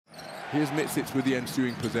Here's Mitsits with the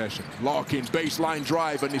ensuing possession. Larkin, baseline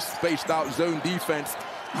drive, and his spaced-out zone defense.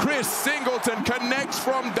 Chris Singleton connects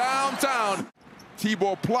from downtown.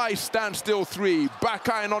 Tibor Pleiss standstill three. Back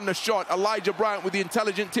iron on the shot. Elijah Bryant with the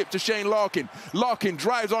intelligent tip to Shane Larkin. Larkin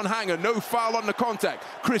drives on hanger. No foul on the contact.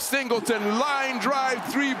 Chris Singleton, line drive,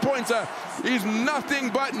 three-pointer is nothing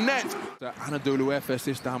but net. The Anadolu Efes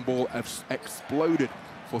Istanbul have exploded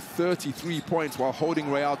for 33 points while holding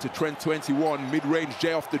Real to Trent 21. Mid-range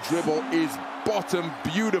J off the dribble is bottomed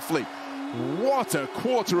beautifully. What a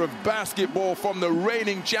quarter of basketball from the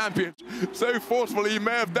reigning champion. So forcefully he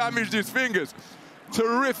may have damaged his fingers.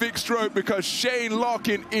 Terrific stroke because Shane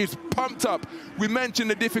Larkin is pumped up. We mentioned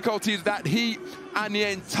the difficulties that he and the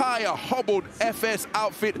entire hobbled FS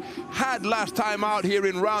outfit had last time out here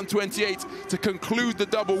in round 28 to conclude the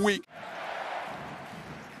double week.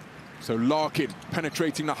 So Larkin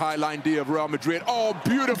penetrating the high line D of Real Madrid. Oh,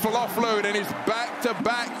 beautiful offload, and his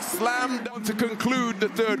back-to-back slammed to conclude the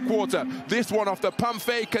third quarter. This one off the pump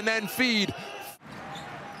fake and then feed.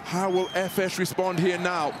 How will FS respond here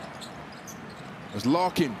now? As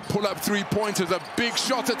Larkin pull up three-pointers, a big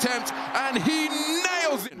shot attempt, and he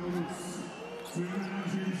nails it.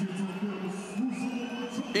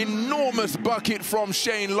 Enormous bucket from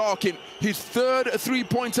Shane Larkin, his third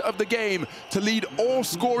three-pointer of the game to lead all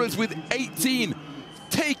scorers with 18,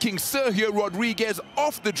 taking Sergio Rodriguez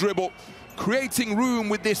off the dribble, creating room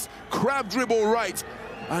with this crab dribble right,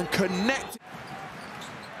 and connect.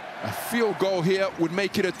 A field goal here would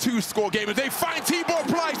make it a two-score game as they find Tibor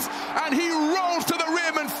Pleiss, and he rolls to the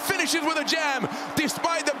rim and finishes with a jam,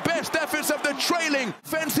 despite the best efforts of the trailing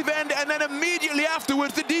offensive end, and then immediately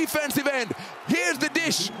afterwards the defensive end. Here's the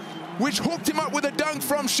dish, which hooked him up with a dunk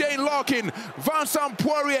from Shane Larkin. Vincent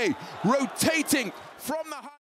Poirier rotating from the high.